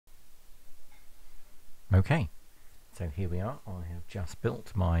Okay, so here we are. I have just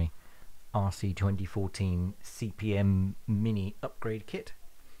built my RC2014 CPM Mini upgrade kit.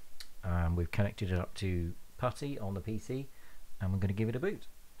 We've connected it up to PuTTY on the PC and we're going to give it a boot.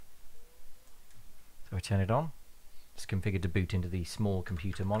 So I turn it on. It's configured to boot into the small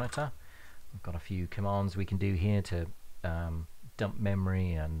computer monitor. We've got a few commands we can do here to dump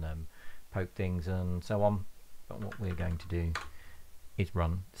memory and poke things and so on. But what we're going to do is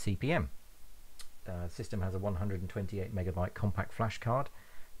run CPM. The system has a 128 megabyte compact flash card.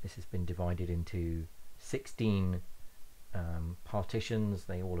 This has been divided into 16 partitions.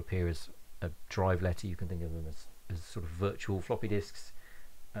 They all appear as a drive letter. You can think of them as sort of virtual floppy disks,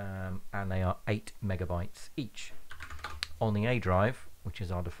 and they are 8 megabytes each. On the A drive, which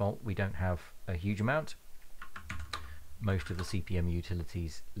is our default, we don't have a huge amount. Most of the CPM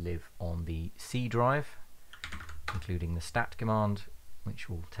utilities live on the C drive, including the stat command, which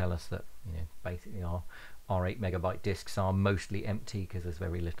will tell us that, you know, basically our 8 megabyte disks are mostly empty because there's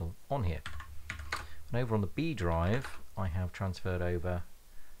very little on here. And over on the B drive, I have transferred over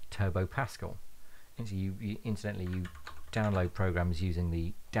Turbo Pascal. And incidentally, you download programs using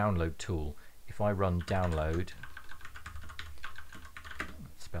the download tool. If I run download,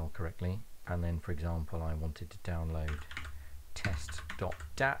 spell correctly, and then, for example, I wanted to download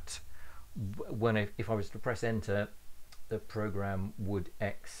test.dat, if I was to press enter, the program would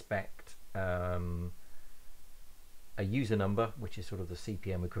expect a user number, which is sort of the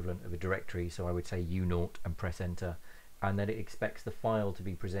CPM equivalent of a directory, so I would say U0 and press enter, and then it expects the file to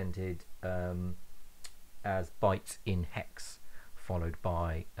be presented as bytes in hex, followed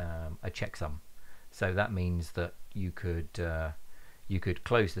by a checksum. So that means that you could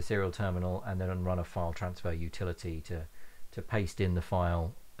close the serial terminal and then run a file transfer utility to paste in the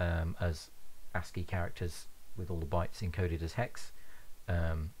file as ASCII characters with all the bytes encoded as hex,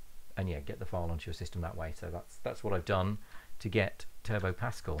 and yeah, get the file onto your system that way. So that's what I've done to get Turbo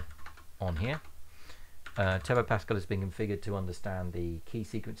Pascal on here. Turbo Pascal has been configured to understand the key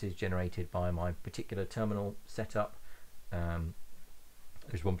sequences generated by my particular terminal setup.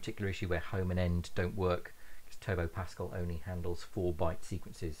 There's one particular issue where home and end don't work, because Turbo Pascal only handles 4-byte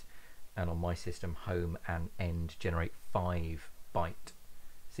sequences, and on my system home and end generate 5-byte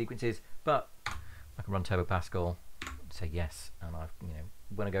sequences. But I can run Turbo Pascal, say yes, and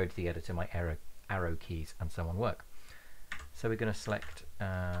when I go to the editor, my arrow keys and so on work. So we're going to select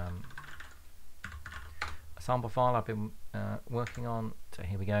a sample file I've been working on. So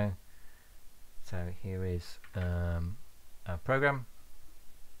here we go. So here is a program.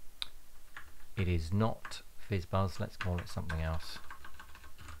 It is not FizzBuzz. Let's call it something else.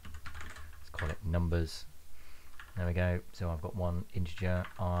 Let's call it numbers. There we go. So I've got one integer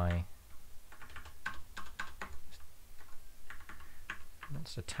I.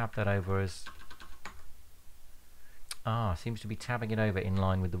 Wants to tab that over as seems to be tabbing it over in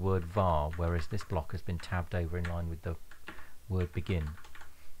line with the word var, whereas this block has been tabbed over in line with the word begin.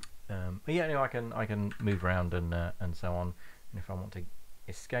 But yeah, I can move around and so on. And if I want to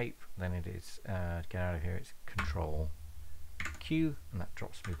escape, then it is to get out of here. It's Control Q, and that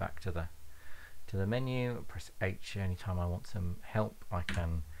drops me back to the menu. Press H anytime I want some help. I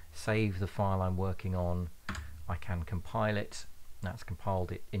can save the file I'm working on. I can compile it. That's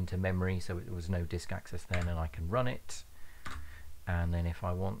compiled it into memory, so there was no disk access then, and I can run it. And then if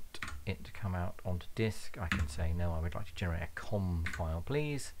I want it to come out onto disk, I can say no, I would like to generate a COM file,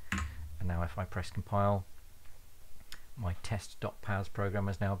 please. And now if I press compile, my test.paz program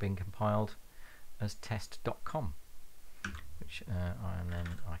has now been compiled as test.com, which and then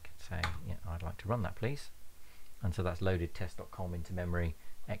I can say, yeah, I'd like to run that, please. And so that's loaded test.com into memory,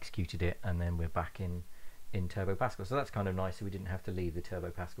 executed it, and then we're back in Turbo Pascal. So that's kind of nice, so we didn't have to leave the Turbo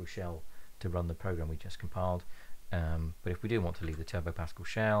Pascal shell to run the program we just compiled. But if we do want to leave the Turbo Pascal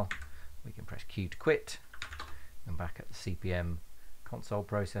shell, we can press Q to quit, and back at the CPM console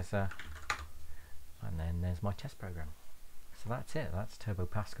processor, and then there's my test program. So that's it. That's Turbo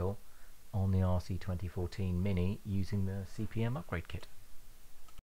Pascal on the RC2014 Mini using the CPM upgrade kit.